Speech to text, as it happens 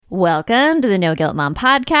Welcome to the No Guilt Mom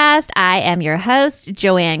podcast. I am your host,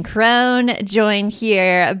 Joanne Crone, joined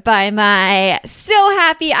here by my so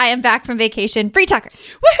happy I am back from vacation, Bree Tucker.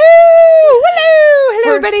 Woohoo!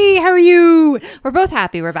 Hello, everybody. How are you? We're both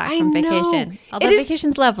happy we're back from vacation. Although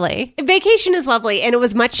vacation's lovely. Vacation is lovely, and it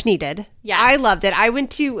was much needed. Yes. I loved it.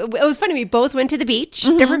 It was funny. We both went to the beach,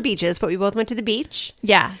 different beaches, but we both went to the beach.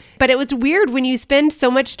 Yeah. But it was weird when you spend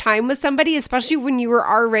so much time with somebody, especially when you were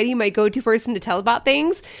already my go-to person to tell about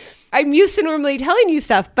things. I'm used to normally telling you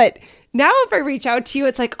stuff, but now if I reach out to you,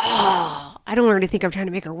 it's like, oh, I don't want her to think I'm trying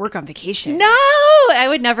to make her work on vacation. No, I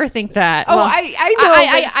would never think that. Oh, well, I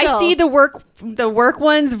know. I see the work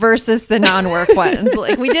ones versus the non-work ones.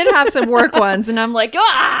 Like we did have some work ones, and I'm like,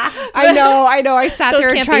 ah. I know. I sat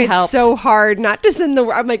there and tried helped. so hard not to send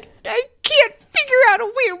I'm like, I can't figure out a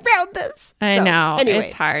way around this. I know. Anyway.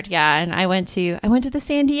 It's hard. Yeah. And I went to the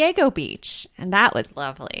San Diego beach, and that was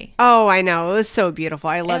lovely. Oh, I know. It was so beautiful.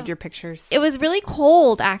 I loved your pictures. It was really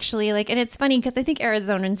cold, actually. And it's funny because I think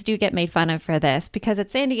Arizonans do get made fun of for this, because at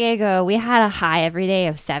San Diego, we had a high every day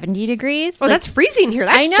of 70 degrees. Oh, that's freezing here.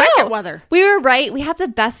 That's jacket weather. We were right. We had the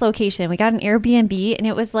best location. We got an Airbnb, and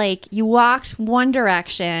it was like you walked one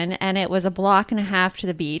direction and it was a block and a half to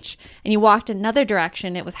the beach, and you walked another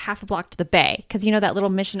direction, it was half a block to the bay, because you know that little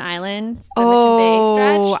Mission Island, the Mission Bay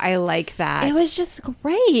stretch. Oh, I like that. It was just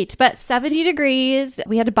great. But 70 degrees.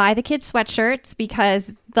 We had to buy the kids sweatshirts because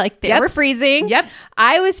they were freezing. Yep.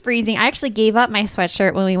 I was freezing. I actually gave up my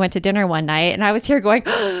sweatshirt when we went to dinner one night, and I was here going,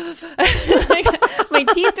 my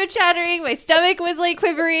teeth were chattering. My stomach was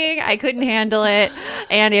quivering. I couldn't handle it.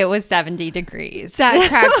 And it was 70 degrees. That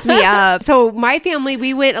cracks me up. So my family,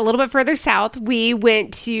 we went a little bit further south. We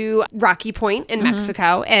went to Rocky Point in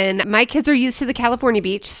Mexico, and my kids are used to the California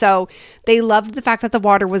beach. So they loved the fact that the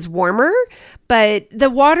water was warmer, but the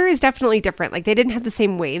water is definitely different. They didn't have the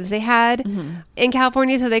same waves they had in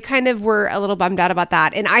California. So they kind of were a little bummed out about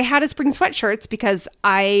that. And I had to bring sweatshirts because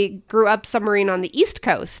I grew up summering on the East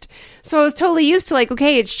Coast. So I was totally used to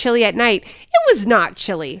okay, it's chilly at night. It was not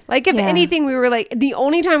chilly. If anything, we were the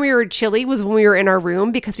only time we were chilly was when we were in our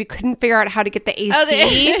room because we couldn't figure out how to get the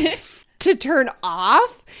AC to turn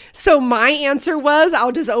off. So my answer was,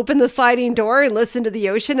 I'll just open the sliding door and listen to the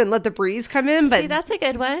ocean and let the breeze come in. But see, that's a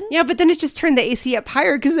good one. Yeah, but then it just turned the AC up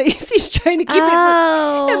higher because the AC's trying to keep it.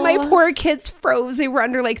 And my poor kids froze. They were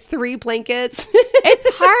under 3 blankets.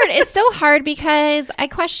 It's hard. It's so hard because I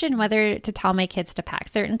question whether to tell my kids to pack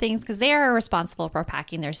certain things because they are responsible for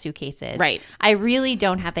packing their suitcases. Right. I really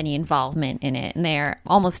don't have any involvement in it. And they're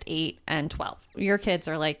almost 8 and 12. Your kids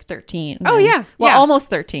are 13. Oh, yeah. Well, almost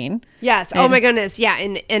 13. Yes. Oh, my goodness. Yeah.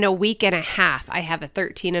 In a week and a half, I have a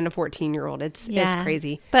 13 and a 14-year-old. It's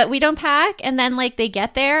crazy. But we don't pack. And then they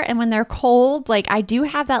get there. And when they're cold, I do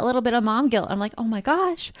have that little bit of mom guilt. I'm like, oh my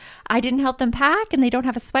gosh, I didn't help them pack and they don't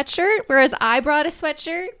have a sweatshirt. Whereas I brought a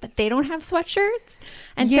sweatshirt, but they don't have sweatshirts.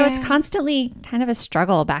 And so it's constantly kind of a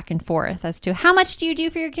struggle back and forth as to how much do you do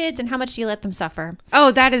for your kids and how much do you let them suffer?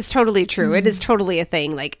 Oh, that is totally true. It is totally a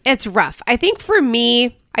thing. It's rough. I think for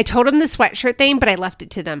me, I told them the sweatshirt thing, but I left it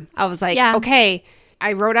to them. I was like, okay,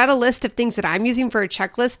 I wrote out a list of things that I'm using for a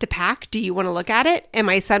checklist to pack. Do you want to look at it? And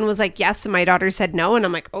my son was like, yes. And my daughter said no. And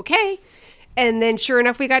I'm like, okay. And then sure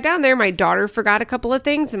enough, we got down there. My daughter forgot a couple of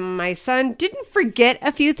things and my son didn't forget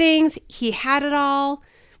a few things. He had it all.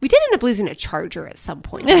 We did end up losing a charger at some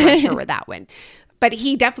point. I'm not sure where that went. But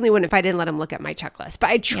he definitely wouldn't if I didn't let him look at my checklist.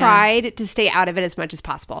 But I tried to stay out of it as much as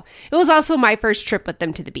possible. It was also my first trip with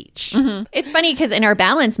them to the beach. It's funny because in our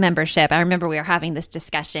Balance membership, I remember we were having this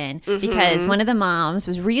discussion because one of the moms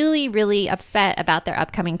was really, really upset about their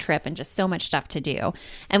upcoming trip and just so much stuff to do.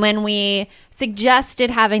 And when we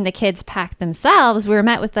suggested having the kids pack themselves, we were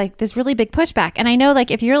met with this really big pushback. And I know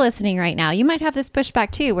if you're listening right now, you might have this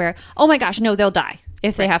pushback too where, oh my gosh, no, they'll die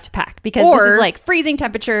if they have to pack because this is freezing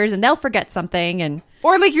temperatures and they'll forget something. And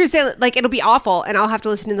or you're saying, it'll be awful and I'll have to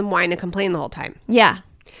listen to them whine and complain the whole time. Yeah.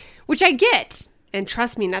 Which I get. And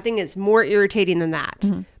trust me, nothing is more irritating than that.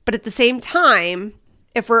 But at the same time,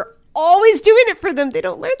 if we're always doing it for them, they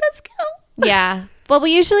don't learn that skill. Yeah. Well,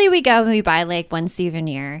 we go and we buy one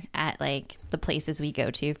souvenir at the places we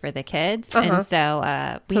go to for the kids. And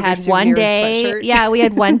so we had one day. Yeah, we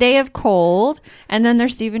had one day of cold and then their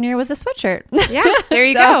souvenir was a sweatshirt. Yeah, there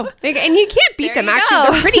you go. And you can't beat them.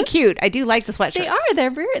 Actually, they're pretty cute. I do like the sweatshirts. They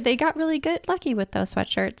are. They got really lucky with those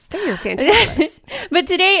sweatshirts. They're fantastic. But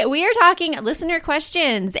today we are talking listener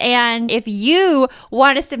questions. And if you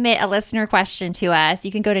want to submit a listener question to us,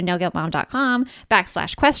 you can go to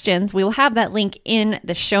noguiltmom.com/questions. We will have that link in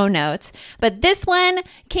the show notes. But this one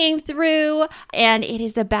came through and it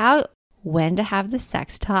is about when to have the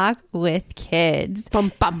sex talk with kids.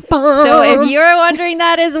 Bum, bum, bum. So if you're wondering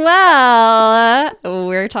that as well,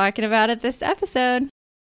 we're talking about it this episode.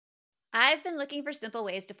 I've been looking for simple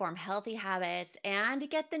ways to form healthy habits and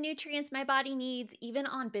get the nutrients my body needs, even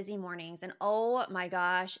on busy mornings. And oh my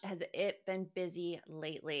gosh, has it been busy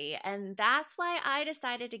lately. And that's why I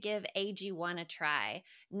decided to give AG1 a try.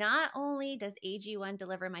 Not only does AG1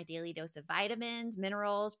 deliver my daily dose of vitamins,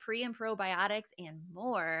 minerals, pre and probiotics, and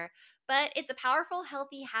more, but it's a powerful,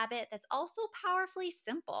 healthy habit that's also powerfully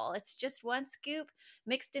simple. It's just one scoop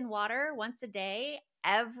mixed in water once a day,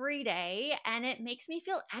 every day, and it makes me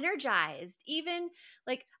feel energized. Even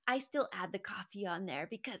like I still add the coffee on there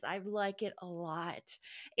because I like it a lot.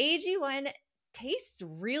 AG1 tastes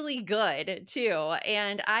really good too,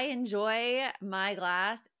 and I enjoy my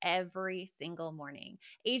glass every single morning.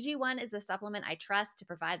 AG1 is a supplement I trust to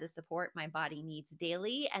provide the support my body needs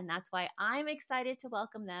daily, and that's why I'm excited to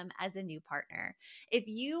welcome them as a new partner. If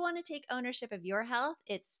you want to take ownership of your health,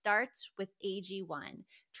 it starts with AG1.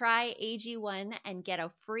 Try AG1 and get a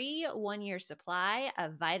free 1-year supply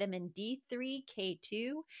of vitamin D3,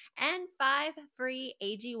 K2, and 5 free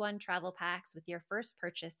AG1 travel packs with your first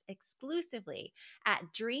purchase exclusively at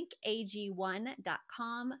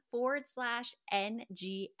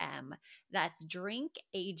drinkag1.com/NGM. That's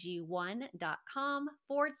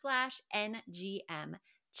drinkag1.com/NGM.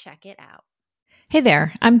 Check it out. Hey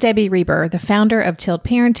there, I'm Debbie Reber, the founder of Tilt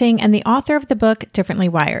Parenting and the author of the book Differently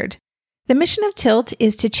Wired. The mission of Tilt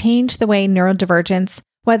is to change the way neurodivergence,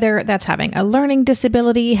 whether that's having a learning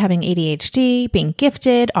disability, having ADHD, being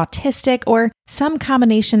gifted, autistic, or some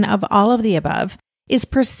combination of all of the above, is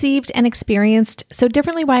perceived and experienced so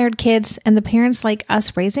differently wired kids and the parents like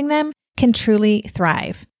us raising them can truly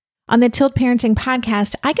thrive. On the Tilt Parenting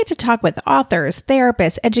podcast, I get to talk with authors,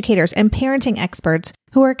 therapists, educators, and parenting experts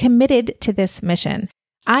who are committed to this mission.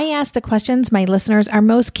 I ask the questions my listeners are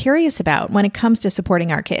most curious about when it comes to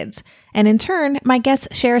supporting our kids. And in turn, my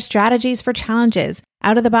guests share strategies for challenges,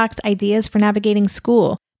 out-of-the-box ideas for navigating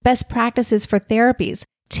school, best practices for therapies,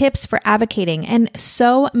 tips for advocating, and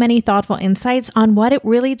so many thoughtful insights on what it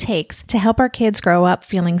really takes to help our kids grow up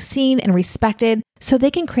feeling seen and respected so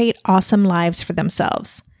they can create awesome lives for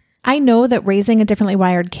themselves. I know that raising a differently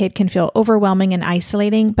wired kid can feel overwhelming and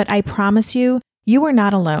isolating, but I promise you, you are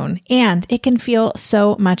not alone, and it can feel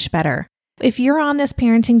so much better. If you're on this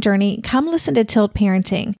parenting journey, come listen to Tilt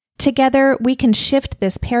Parenting. Together, we can shift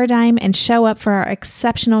this paradigm and show up for our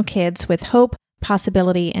exceptional kids with hope,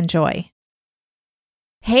 possibility, and joy.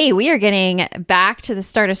 Hey, we are getting back to the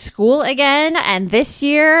start of school again, and this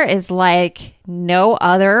year is like no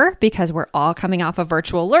other because we're all coming off of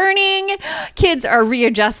virtual learning. Kids are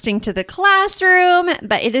readjusting to the classroom,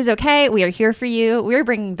 but it is okay. We are here for you. We're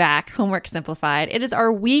bringing back Homework Simplified. It is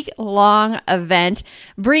our week-long event.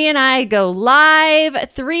 Bree and I go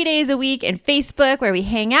live 3 days a week in Facebook where we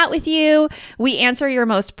hang out with you. We answer your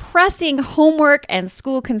most pressing homework and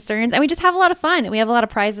school concerns, and we just have a lot of fun. We have a lot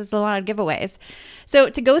of prizes, a lot of giveaways. So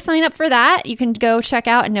to go sign up for that, you can go check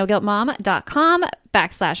out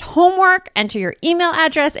noguiltmom.com/homework, enter your email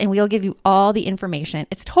address, and we'll give you all the information.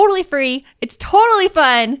 It's totally free. It's totally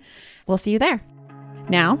fun. We'll see you there.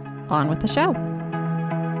 Now, on with the show.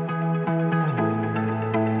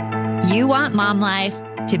 You want mom life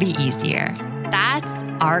to be easier. That's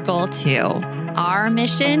our goal too. Our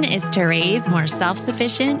mission is to raise more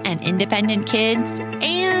self-sufficient and independent kids,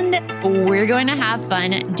 and we're going to have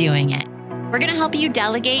fun doing it. We're going to help you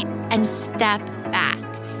delegate and step back.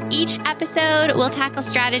 Each episode will tackle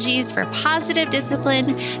strategies for positive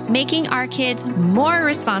discipline, making our kids more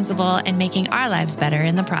responsible and making our lives better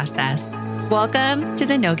in the process. Welcome to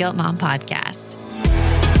the No Guilt Mom Podcast.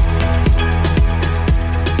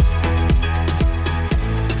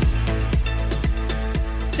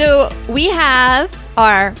 So we have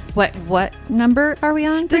our, what number are we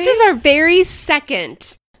on? This is our very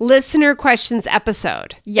second listener questions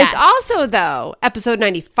episode. Yes. It's also, though, episode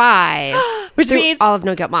 95, which means all of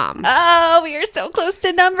No Guilt Mom. Oh, we are so close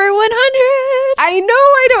to number 100. I know.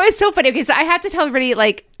 It's so funny. Okay, so I have to tell everybody,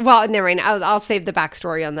 never mind. I'll save the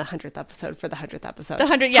backstory on the 100th episode for the 100th episode. The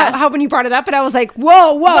 100th, yeah. How when you brought it up, and I was like,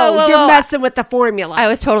 whoa, you're messing with the formula. I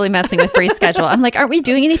was totally messing with Bree's schedule. I'm like, aren't we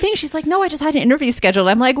doing anything? She's like, no, I just had an interview scheduled.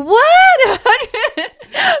 I'm like, what?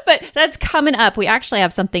 But that's coming up. We actually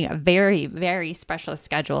have something very, very special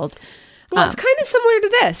scheduled. Well, it's kind of similar to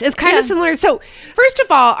this. It's kind of similar. So, first of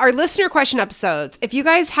all, our listener question episodes, if you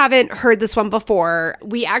guys haven't heard this one before,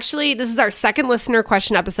 this is our second listener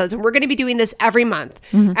question episodes, and we're going to be doing this every month.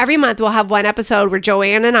 Mm-hmm. Every month, we'll have one episode where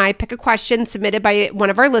Joanne and I pick a question submitted by one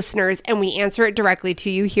of our listeners, and we answer it directly to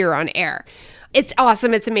you here on air. It's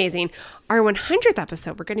awesome. It's amazing. Our 100th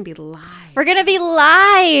episode, we're going to be live. We're going to be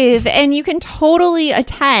live, and you can totally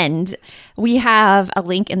attend. We have a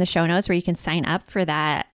link in the show notes where you can sign up for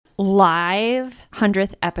that live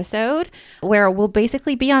 100th episode, where we'll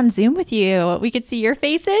basically be on Zoom with you. We could see your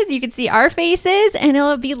faces, you could see our faces, and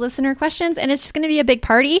it'll be listener questions, and it's just going to be a big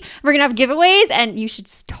party. We're going to have giveaways, and you should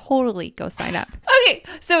totally go sign up. Okay,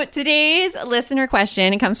 so today's listener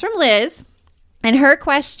question, it comes from Liz. And her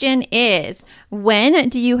question is, when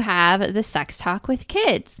do you have the sex talk with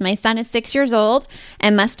kids? My son is 6 years old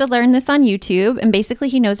and must have learned this on YouTube. And basically,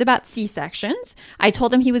 he knows about C-sections. I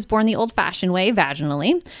told him he was born the old-fashioned way,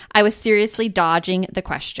 vaginally. I was seriously dodging the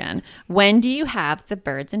question. When do you have the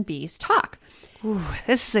birds and bees talk? Ooh,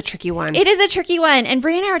 this is a tricky one. It is a tricky one. And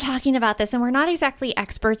Brie and I were talking about this, and we're not exactly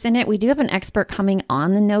experts in it. We do have an expert coming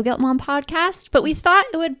on the No Guilt Mom podcast, but we thought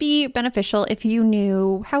it would be beneficial if you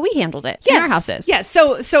knew how we handled it in our houses. Yes.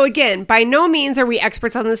 So again, by no means are we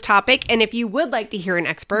experts on this topic. And if you would like to hear an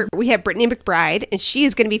expert, we have Brittany McBride, and she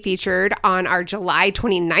is going to be featured on our July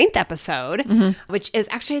 29th episode, which is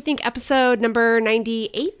actually, I think, episode number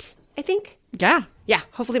 98, I think. Yeah,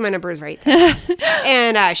 hopefully my number is right.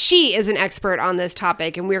 And she is an expert on this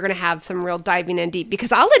topic, and we're going to have some real diving in deep,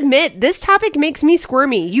 because I'll admit, this topic makes me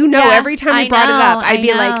squirmy. Every time we brought it up, I'd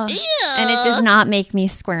be like, ew. And it does not make me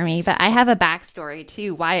squirmy, but I have a backstory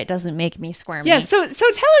too, why it doesn't make me squirmy. Yeah, so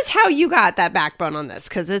tell us how you got that backbone on this,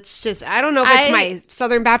 because it's just, I don't know if it's my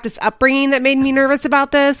Southern Baptist upbringing that made me nervous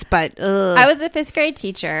about this, but I was a 5th grade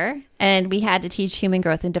teacher, and we had to teach human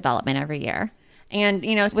growth and development every year. And,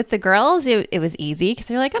 with the girls, it was easy because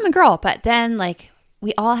they're like, I'm a girl. But then,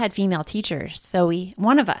 we all had female teachers. So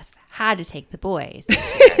one of us had to take the boys.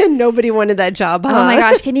 Nobody wanted that job, huh? Oh, my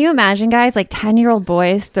gosh. Can you imagine, guys? 10-year-old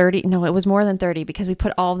boys, 30. No, it was more than 30 because we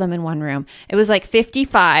put all of them in one room. It was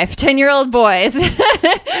 55 10-year-old boys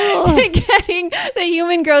getting the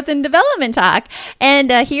human growth and development talk.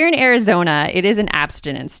 And here in Arizona, it is an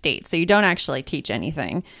abstinence state. So you don't actually teach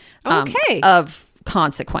anything of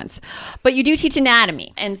consequence, but you do teach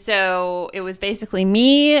anatomy. And so it was basically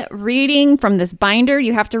me reading from this binder.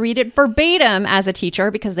 You have to read it verbatim as a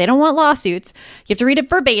teacher because they don't want lawsuits. You have to read it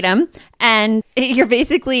verbatim, and you're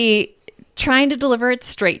basically trying to deliver it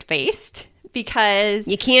straight-faced because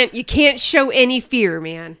you can't show any fear,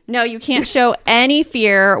 man. No, you can't show any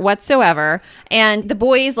fear whatsoever. And the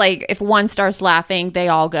boys, if one starts laughing, they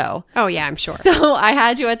all go. Oh yeah, I'm sure. So I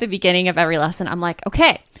had to, at the beginning of every lesson, I'm like,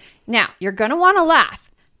 okay, now, you're going to want to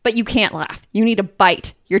laugh, but you can't laugh. You need to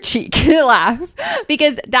bite your cheek to laugh,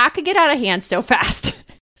 because that could get out of hand so fast.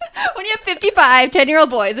 When you have 55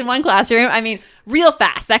 10-year-old boys in one classroom, real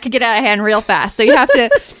fast. That could get out of hand real fast. So you have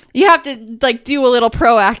to do a little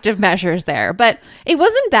proactive measures there. But it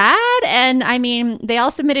wasn't bad. And they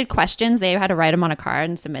all submitted questions. They had to write them on a card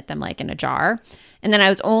and submit them in a jar. And then I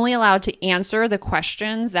was only allowed to answer the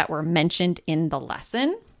questions that were mentioned in the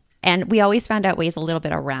lesson. And we always found out ways a little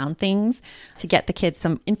bit around things to get the kids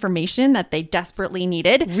some information that they desperately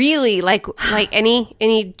needed. Really? Like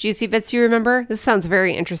any juicy bits you remember? This sounds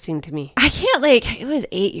very interesting to me. I can't, it was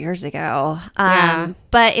 8 years ago.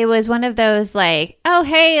 But it was one of those oh,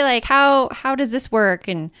 hey, how does this work?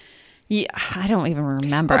 And I don't even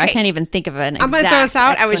remember. Okay. I can't even think of an exact I'm going to throw this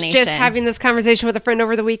out. I was just having this conversation with a friend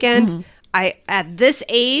over the weekend. Mm-hmm. At this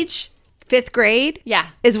age, 5th grade,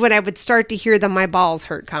 is when I would start to hear the my balls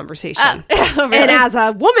hurt conversation. Really? And as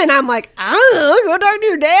a woman, I'm like, I don't know, go talk to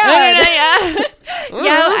your dad.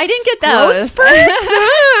 Yeah, I didn't get those.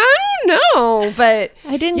 I don't know, but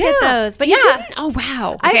I didn't get those. But oh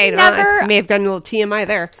wow. Okay, I may have gotten a little TMI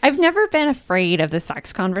there. I've never been afraid of the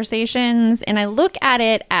sex conversations, and I look at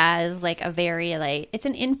it as a very it's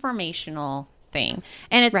an informational thing,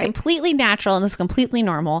 and it's completely natural and it's completely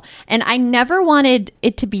normal, and I never wanted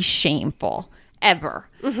it to be shameful ever,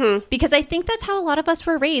 because I think that's how a lot of us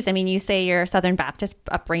were raised. You say your Southern Baptist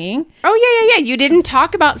upbringing. Oh yeah. You didn't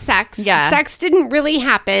talk about sex. Sex didn't really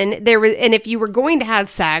happen. And if you were going to have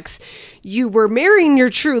sex, you were marrying your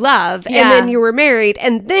true love, and then you were married,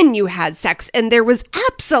 and then you had sex, and there was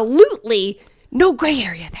absolutely no gray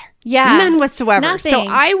area there. None whatsoever. Nothing. So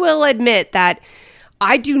I will admit that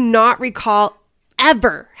I do not recall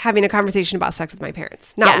ever having a conversation about sex with my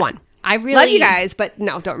parents. Not one. I really love you guys, but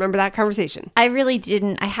no, don't remember that conversation. I really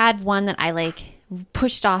didn't. I had one that I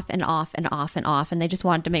pushed off and off and off and off, and they just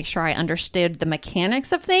wanted to make sure I understood the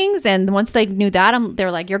mechanics of things. And once they knew that, they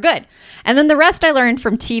were like, "You're good." And then the rest I learned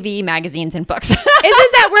from TV, magazines, and books. Isn't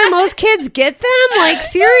that where most kids get them?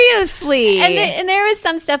 Seriously. And there was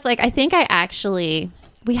some stuff I think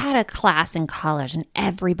we had a class in college, and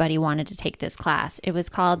everybody wanted to take this class. It was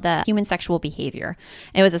called the Human Sexual Behavior.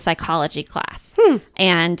 It was a psychology class.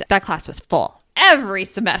 And that class was full. every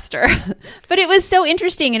semester. But it was so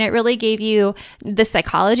interesting, and it really gave you the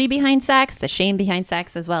psychology behind sex, the shame behind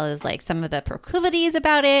sex, as well as like some of the proclivities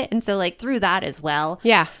about it. And so like through that as well.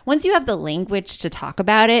 Yeah. Once you have the language to talk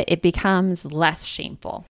about it, it becomes less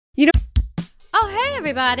shameful. Oh, hey,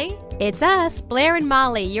 everybody. It's us, Blair and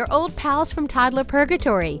Molly, your old pals from Toddler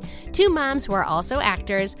Purgatory. Two moms who are also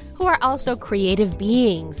actors, who are also creative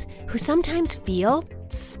beings, who sometimes feel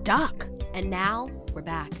stuck. And now we're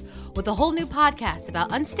back with a whole new podcast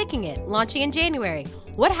about unsticking it, launching in January.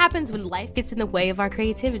 What happens when life gets in the way of our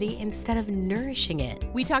creativity instead of nourishing it?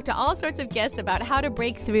 We talk to all sorts of guests about how to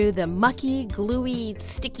break through the mucky, gluey,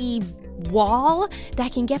 sticky wall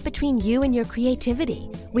that can get between you and your creativity.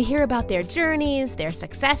 We hear about their journeys, their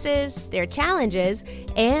successes, their challenges,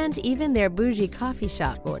 and even their bougie coffee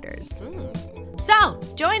shop orders. So,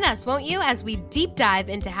 join us, won't you, as we deep dive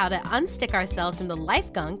into how to unstick ourselves from the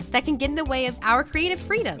life gunk that can get in the way of our creative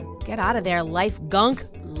freedom. Get out of there, life gunk.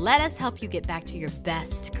 Let us help you get back to your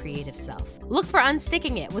best creative self. Look for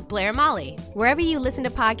Unsticking It with Blair and Molly. Wherever you listen to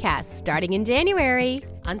podcasts, starting in January.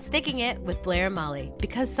 Unsticking It with Blair and Molly.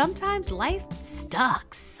 Because sometimes life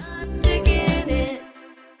sucks.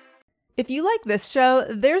 If you like this show,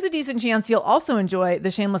 there's a decent chance you'll also enjoy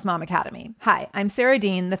the Shameless Mom Academy. Hi, I'm Sarah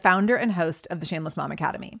Dean, the founder and host of the Shameless Mom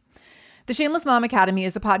Academy. The Shameless Mom Academy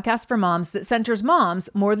is a podcast for moms that centers moms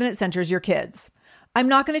more than it centers your kids. I'm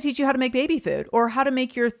not going to teach you how to make baby food or how to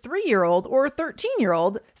make your 3-year-old or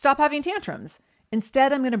 13-year-old stop having tantrums.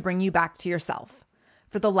 Instead, I'm going to bring you back to yourself.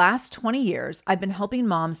 For the last 20 years, I've been helping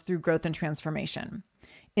moms through growth and transformation.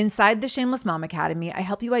 Inside the Shameless Mom Academy, I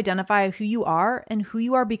help you identify who you are and who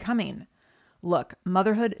you are becoming. Look,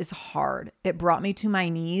 motherhood is hard. It brought me to my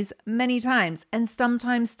knees many times and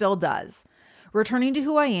sometimes still does. Returning to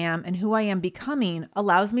who I am and who I am becoming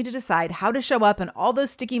allows me to decide how to show up in all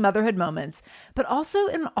those sticky motherhood moments, but also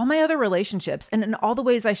in all my other relationships and in all the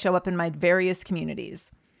ways I show up in my various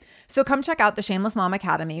communities. So come check out the Shameless Mom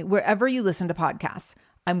Academy wherever you listen to podcasts.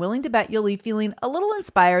 I'm willing to bet you'll leave feeling a little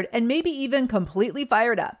inspired and maybe even completely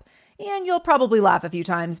fired up. And you'll probably laugh a few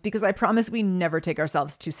times because I promise we never take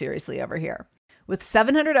ourselves too seriously over here. With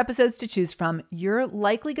 700 episodes to choose from, you're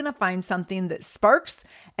likely going to find something that sparks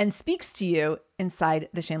and speaks to you inside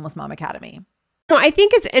the Shameless Mom Academy. No, I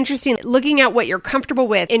think it's interesting looking at what you're comfortable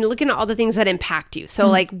with and looking at all the things that impact you. So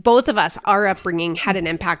like both of us, our upbringing had an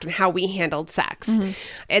impact on how we handled sex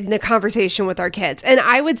and the conversation with our kids. And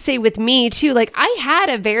I would say with me too, like I had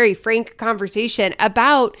a very frank conversation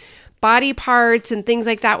about body parts and things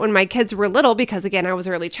like that when my kids were little, because again, I was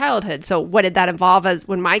early childhood. So what did that involve as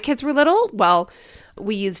when my kids were little? Well,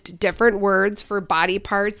 we used different words for body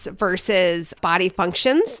parts versus body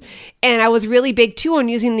functions. And I was really big too on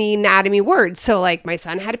using the anatomy words. So like my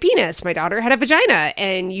son had a penis, my daughter had a vagina,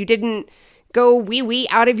 and you didn't go wee-wee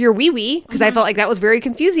out of your wee-wee because I felt like that was very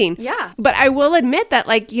confusing. Yeah. But I will admit that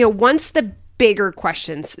like, you know, once the bigger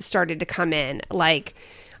questions started to come in, like,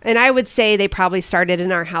 and I would say they probably started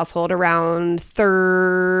in our household around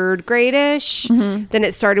 3rd grade-ish. Then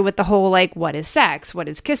it started with the whole, like, what is sex? What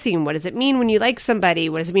is kissing? What does it mean when you like somebody?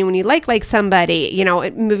 What does it mean when you like somebody? You know,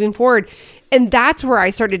 moving forward. And that's where I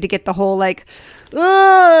started to get the whole, like,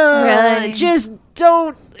 Really? just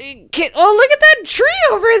don't. Oh, look at that tree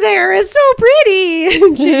over there. It's so pretty.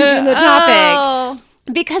 Changing the topic. Oh.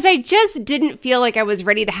 Because I just didn't feel like I was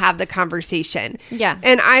ready to have the conversation. Yeah.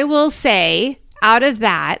 And I will say, out of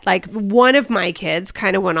that, like one of my kids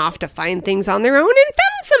kind of went off to find things on their own and found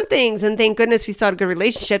some things. And thank goodness we still had a good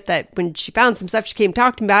relationship that when she found some stuff, she came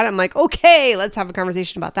talk to me about it. I'm like, okay, let's have a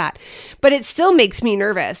conversation about that. But it still makes me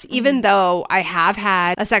nervous, even though I have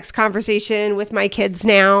had a sex conversation with my kids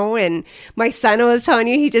now. And my son, I was telling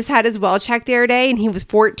you, he just had his well check the other day and he was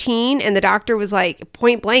 14. And the doctor was like,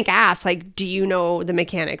 point blank asked, like, do you know the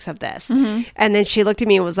mechanics of this? And then she looked at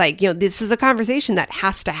me and was like, you know, this is a conversation that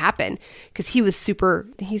has to happen, because he was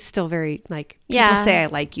he's still very like, people say I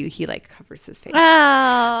like you, he like covers his face.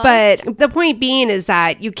 Oh. But the point being is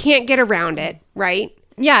that you can't get around it, right?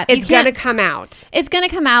 Yeah. It's going to come out. It's going to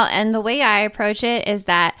come out. And the way I approach it is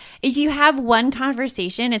that if you have one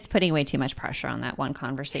conversation, it's putting way too much pressure on that one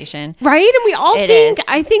conversation. Right? And we all It is.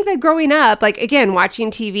 I think that growing up, like, again,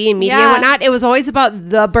 watching TV and media and whatnot, it was always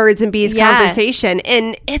about the birds and bees conversation.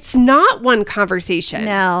 And it's not one conversation.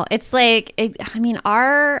 No, it's like,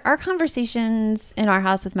 our conversations in our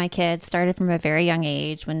house with my kids started from a very young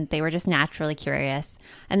age when they were just naturally curious.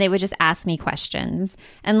 And they would just ask me questions.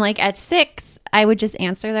 And like at 6, I would just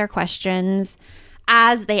answer their questions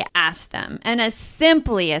as they asked them and as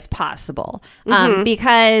simply as possible.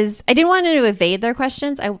 Because I didn't want to evade their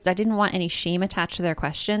questions. I didn't want any shame attached to their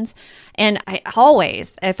questions. And I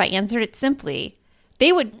always, if I answered it simply,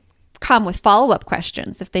 they would come with follow-up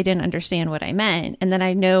questions if they didn't understand what I meant. And then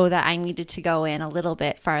I know that I needed to go in a little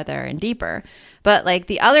bit farther and deeper. But like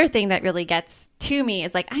the other thing that really gets to me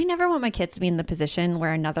is like, I never want my kids to be in the position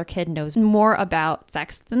where another kid knows more about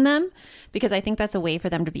sex than them, because I think that's a way for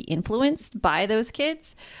them to be influenced by those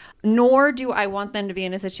kids. Nor do I want them to be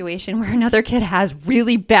in a situation where another kid has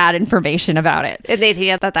really bad information about it. And they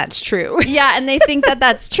think that that's true. Yeah, and they think that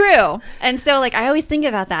that's true. And so, like, I always think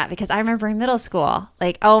about that because I remember in middle school,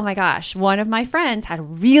 like, oh my gosh, one of my friends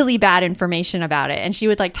had really bad information about it. And she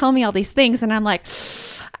would, like, tell me all these things. And I'm like,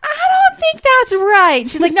 I don't think that's right.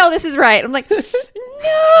 She's like, no, this is right. I'm like, no.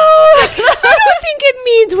 I don't think it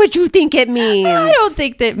means what you think it means. I don't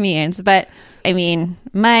think that means, but... I mean,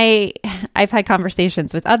 I've had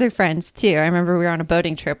conversations with other friends too. I remember we were on a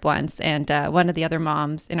boating trip once, and one of the other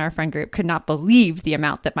moms in our friend group could not believe the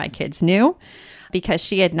amount that my kids knew because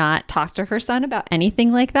she had not talked to her son about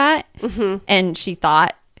anything like that. Mm-hmm. And she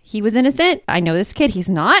thought he was innocent. I know this kid, he's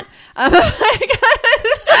not.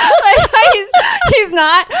 He's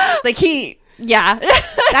not. Like yeah.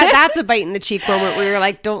 That's a bite in the cheek moment where you're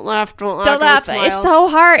like, don't laugh. It's so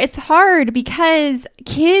hard. It's hard because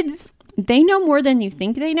kids... they know more than you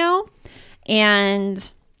think they know.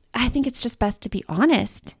 And I think it's just best to be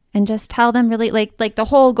honest and just tell them really like the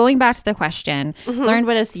whole going back to the question, learn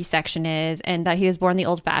what a C-section is and that he was born the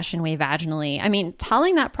old fashioned way vaginally. I mean,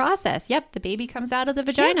 telling that process. Yep. The baby comes out of the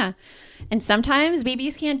vagina. Yeah. And sometimes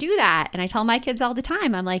babies can't do that. And I tell my kids all the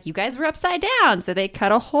time, I'm like, you guys were upside down. So they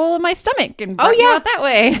cut a hole in my stomach and brought you out that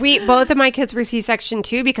way. Both of my kids were C-section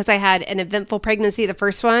too, because I had an eventful pregnancy, the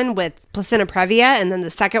first one with placenta previa. And then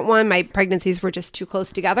the second one, my pregnancies were just too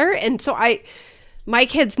close together. And so my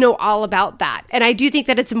kids know all about that. And I do think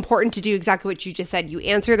that it's important to do exactly what you just said. You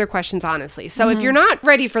answer their questions honestly. So if you're not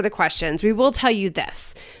ready for the questions, we will tell you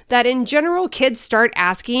this, that in general, kids start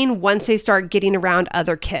asking once they start getting around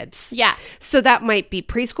other kids. Yeah. So that might be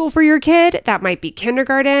preschool for your kid. That might be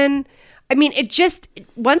kindergarten. I mean, it just,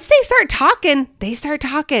 once they start talking, they start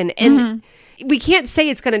talking. And we can't say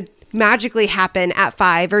it's going to magically happen at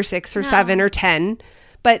 5 or 6 or 7 or 10,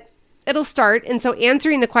 but it'll start. And so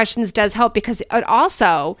answering the questions does help because it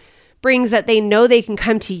also brings that they know they can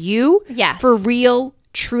come to you for real,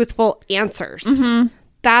 truthful answers.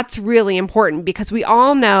 That's really important because we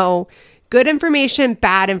all know good information,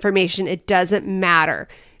 bad information, it doesn't matter.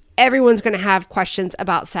 Everyone's going to have questions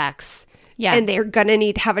about sex. Yeah. And they're going to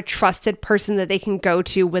need to have a trusted person that they can go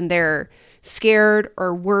to when they're scared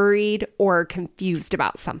or worried or confused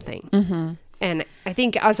about something. And I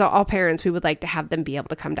think as all parents, we would like to have them be able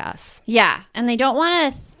to come to us. Yeah. And they don't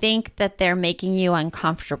want to think that they're making you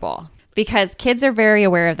uncomfortable because kids are very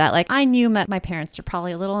aware of that. Like I knew my parents are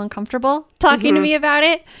probably a little uncomfortable talking to me about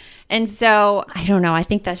it. And so, I don't know. I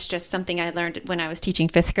think that's just something I learned when I was teaching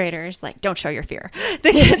 5th graders. Like, don't show your fear.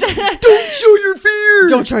 Don't show your fear.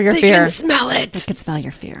 Don't show your fear. They can smell it. They can smell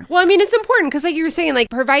your fear. Well, I mean, it's important because like you were saying, like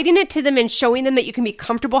providing it to them and showing them that you can be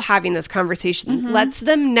comfortable having this conversation lets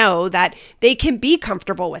them know that they can be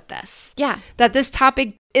comfortable with this. Yeah. That this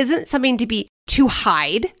topic isn't something to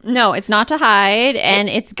hide. No, it's not to hide. And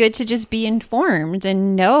it's good to just be informed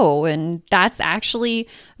and know. And that's actually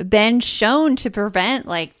been shown to prevent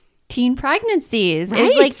like teen pregnancies. Right.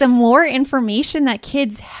 It's like the more information that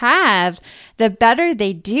kids have, the better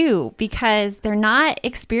they do because they're not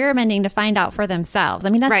experimenting to find out for themselves. I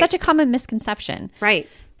mean, that's such a common misconception. Right.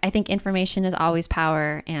 I think information is always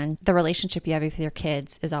power and the relationship you have with your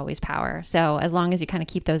kids is always power. So as long as you kind of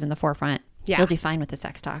keep those in the forefront, you'll do fine with the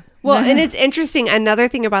sex talk. Well, and it's interesting. Another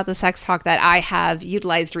thing about the sex talk that I have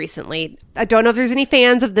utilized recently, I don't know if there's any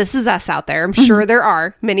fans of This Is Us out there. I'm sure there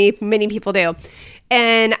are. Many, many people do.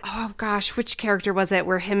 And, oh gosh, which character was it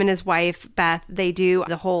where him and his wife, Beth, they do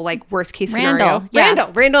the whole like worst case scenario?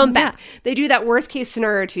 Randall and Beth. They do that worst case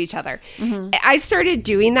scenario to each other. I started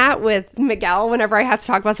doing that with Miguel whenever I have to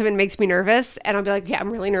talk about something that makes me nervous. And I'll be like, yeah,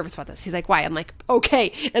 I'm really nervous about this. He's like, why? I'm like,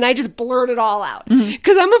 okay. And I just blurt it all out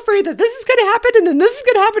because I'm afraid that this is going to happen and then this is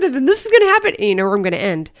going to happen and then this is going to happen. And you know where I'm going to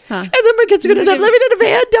end. And then my kids are going to end up living in a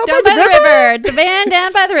van down by the river. The van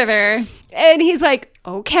down by the river. And he's like,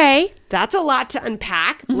 okay, that's a lot to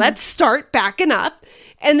unpack. Let's start backing up.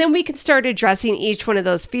 And then we can start addressing each one of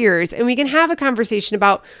those fears. And we can have a conversation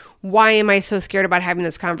about why am I so scared about having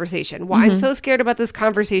this conversation? Why I'm so scared about this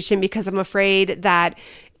conversation because I'm afraid that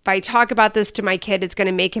if I talk about this to my kid, it's going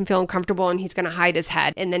to make him feel uncomfortable and he's going to hide his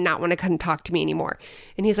head and then not want to come talk to me anymore.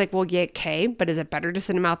 And he's like, well, yeah, okay, but is it better to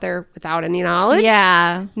send him out there without any knowledge?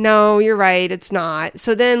 Yeah. No, you're right. It's not.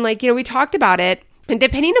 So then like, we talked about it. And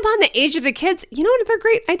depending upon the age of the kids, another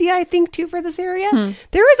great idea I think too for this area?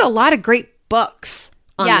 There is a lot of great books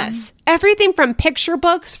on this. everything from picture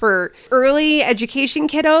books for early education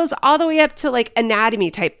kiddos all the way up to like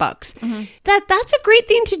anatomy type books. That's a great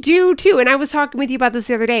thing to do too. And I was talking with you about this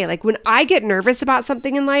the other day. Like when I get nervous about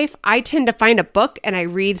something in life, I tend to find a book and I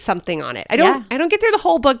read something on it. I don't get through the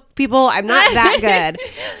whole book, people. I'm not that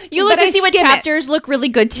good. You look But to see what skim it. chapters look really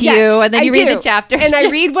good to Yes, you, and then you I read do. the chapters. And I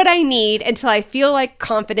read what I need until I feel like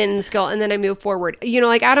confident and skill, and then I move forward. You know,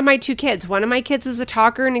 like out of my 2 kids, one of my kids is a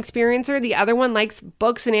talker and experiencer. The other one likes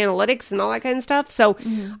books and analytics and all that kind of stuff. So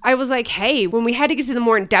I was like, hey, when we had to get to the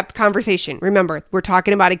more in-depth conversation, remember, we're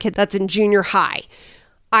talking about a kid that's in junior high.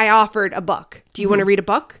 I offered a book. Do you want to read a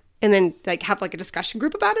book? And then like have like a discussion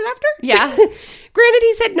group about it after? Yeah. Granted,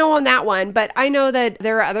 he said no on that one, but I know that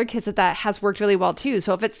there are other kids that has worked really well too.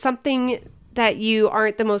 So if it's something that you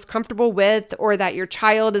aren't the most comfortable with or that your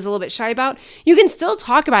child is a little bit shy about, you can still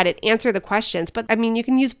talk about it, answer the questions. But I mean, you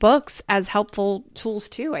can use books as helpful tools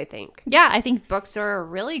too, I think. Yeah, I think books are a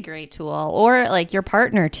really great tool. Or like your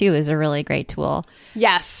partner too is a really great tool.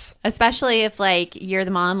 Yes. Especially if like you're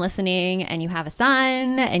the mom listening and you have a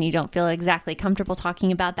son and you don't feel exactly comfortable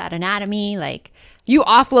talking about that anatomy, like You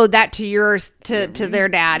offload that to yours to their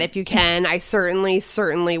dad if you can. I certainly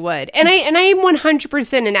would. And I am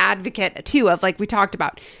 100% an advocate too of, like we talked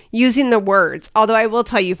about, using the words. Although I will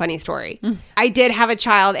tell you a funny story. I did have a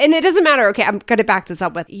child, and it doesn't matter. Okay, I'm going to back this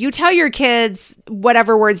up with, you tell your kids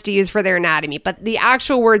whatever words to use for their anatomy, but the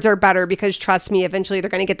actual words are better because trust me, eventually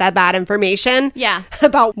they're going to get that bad information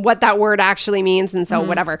about what that word actually means. And so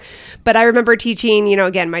whatever. But I remember teaching, you know,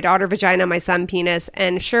 again, my daughter vagina, my son penis,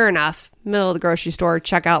 and sure enough, middle of the grocery store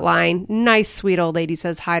checkout line, nice sweet old lady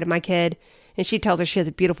says hi to my kid, and she tells her she has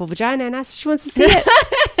a beautiful vagina and asks if she wants to see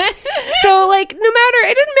it. So like, it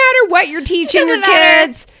doesn't matter what you're teaching your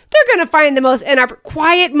kids, they're going to find the most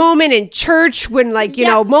quiet moment in church when, like, you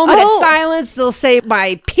know, moment of silence, they'll say,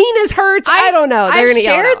 my penis hurts. I don't know. They're I've gonna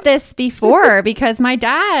yell it shared out. this before because my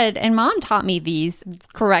dad and mom taught me these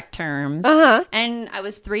correct terms. And I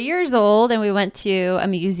was 3 years old and we went to a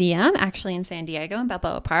museum actually in San Diego in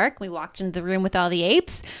Balboa Park. We walked into the room with all the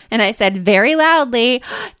apes and I said very loudly,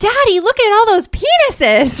 Daddy, look at all those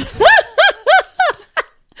penises.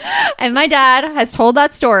 And my dad has told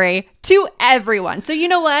that story to everyone. So you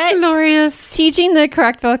know what? Glorious. Teaching the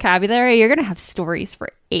correct vocabulary, you're going to have stories for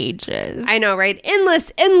ages. I know, right?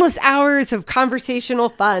 Endless hours of conversational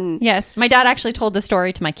fun. Yes. My dad actually told the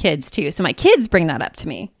story to my kids too. So my kids bring that up to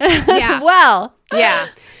me. Yeah. Well. Yeah.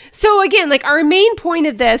 So again, like our main point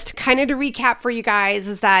of this, to recap for you guys,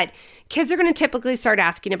 is that kids are going to typically start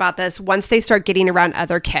asking about this once they start getting around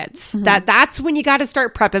other kids. That's when you got to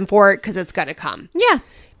start prepping for it because it's going to come. Yeah.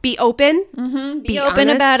 Be open. Be open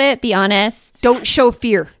honest. about it. Be honest. Don't show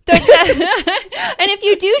fear. And if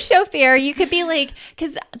you do show fear, you could be like,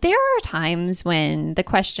 because there are times when the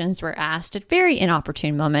questions were asked at very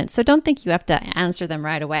inopportune moments. So don't think you have to answer them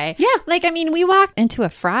right away. Yeah. Like, I mean, we walked into a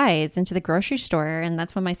Fry's, into the grocery store, and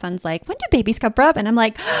that's when my son's like, when do babies cup rub? And I'm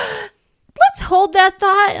like, let's hold that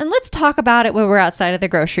thought and let's talk about it when we're outside of the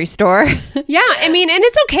grocery store. Yeah. I mean, and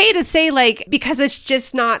it's okay to say, like, because it's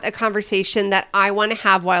just not a conversation that I want to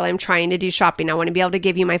have while I'm trying to do shopping. I want to be able to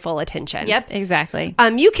give you my full attention. Yep, exactly.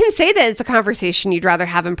 You can say that it's a conversation you'd rather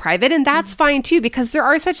have in private, and that's fine too, because there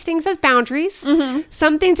are such things as boundaries.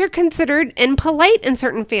 Some things are considered impolite in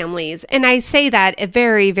certain families, and I say that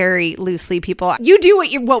very, very loosely. People, you do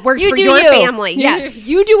what works for your family. Yes,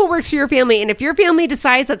 you do what works for your family, and if your family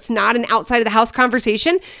decides that's not an outside of the house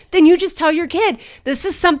conversation, then you just tell your kid, this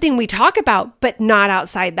is something we talk about, but not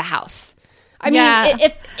outside the house. I mean,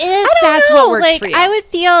 if that's what works for you. I would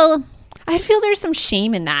feel there's some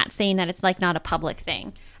shame in that, saying that it's like not a public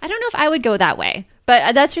thing. I don't know if I would go that way,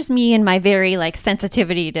 but that's just me and my very like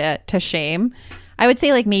sensitivity to shame. I would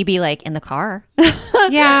say like maybe like in the car.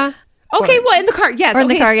 Yeah. Okay. Well, in the car. Yes. Or in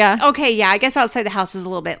the car. Yeah. Okay. Yeah. I guess outside the house is a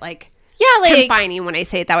little bit like like confining when I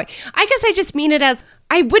say it that way. I guess I just mean it as,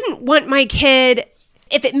 I wouldn't want my kid,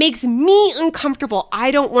 if it makes me uncomfortable,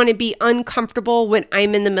 I don't want to be uncomfortable when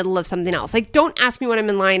I'm in the middle of something else. Like, don't ask me when I'm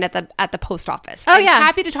in line at the post office. I'm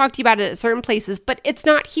happy to talk to you about it at certain places, but it's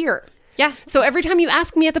not here. Yeah. So every time you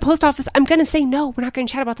ask me at the post office, I'm going to say, no, we're not going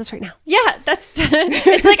to chat about this right now. Yeah, that's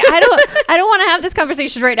it's like I don't want to have this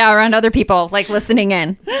conversation right now around other people like listening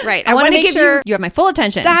in. Right. I want to make sure you have my full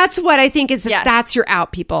attention. That's what I think is that's your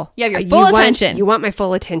out, people. You have your full attention. You want my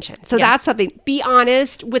full attention. So that's something. Be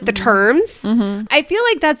honest with the terms. I feel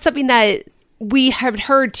like that's something that we have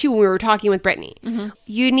heard too when we were talking with Brittany.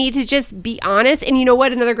 You need to just be honest. And you know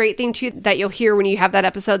what? Another great thing too that you'll hear when you have that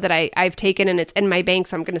episode that I've taken and it's in my bank,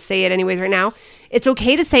 so I'm going to say it anyways right now. It's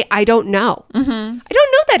okay to say, I don't know. I don't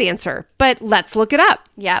know that answer, but let's look it up.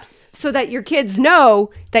 Yeah. so that your kids know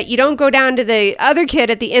that you don't go down to the other kid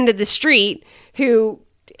at the end of the street who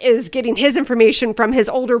is getting his information from his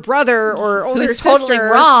older brother or older Who's sister. totally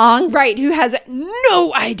wrong. Right, who has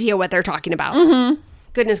no idea what they're talking about.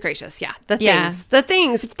 Goodness gracious, yeah. The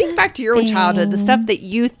things. Think back to your own childhood, the stuff that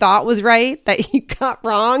you thought was right, that you got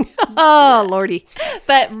wrong. Oh, Lordy.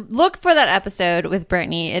 But look for that episode with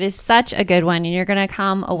Brittany. It is such a good one, and you're going to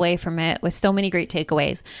come away from it with so many great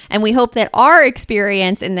takeaways. And we hope that our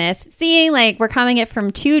experience in this, seeing like we're coming at it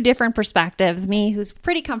from two different perspectives, me who's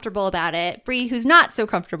pretty comfortable about it, Bree who's not so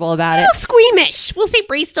comfortable about it. A little squeamish. We'll say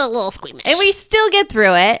Bree's still a little squeamish. And we still get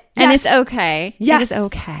through it, and Yes. it's okay. Yes. It is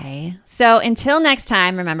okay. So until next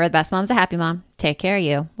time, remember, the best mom's a happy mom. Take care of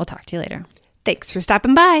you. We'll talk to you later. Thanks for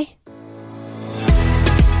stopping by.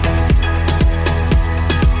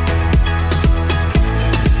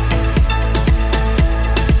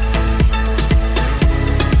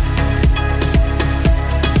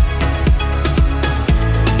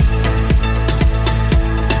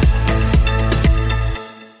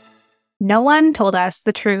 No one told us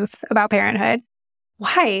the truth about parenthood.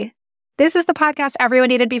 Why? This is the podcast everyone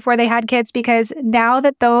needed before they had kids, because now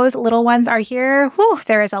that those little ones are here,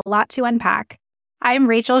 there is a lot to unpack. I'm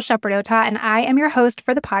Rachel Shepardota, and I am your host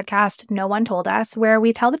for the podcast No One Told Us, where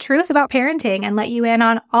we tell the truth about parenting and let you in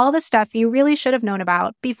on all the stuff you really should have known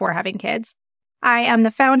about before having kids. I am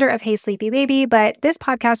the founder of Hey Sleepy Baby, but this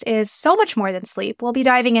podcast is so much more than sleep. We'll be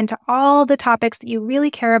diving into all the topics that you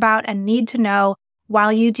really care about and need to know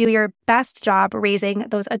while you do your best job raising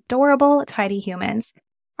those adorable, tiny humans.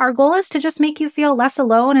 Our goal is to just make you feel less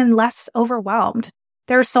alone and less overwhelmed.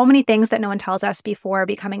 There are so many things that no one tells us before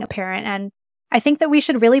becoming a parent, and I think that we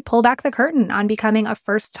should really pull back the curtain on becoming a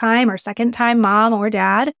first-time or second-time mom or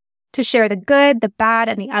dad to share the good, the bad,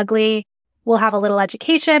 and the ugly. We'll have a little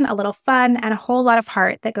education, a little fun, and a whole lot of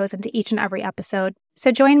heart that goes into each and every episode.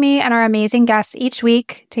 So join me and our amazing guests each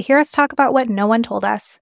week to hear us talk about what no one told us.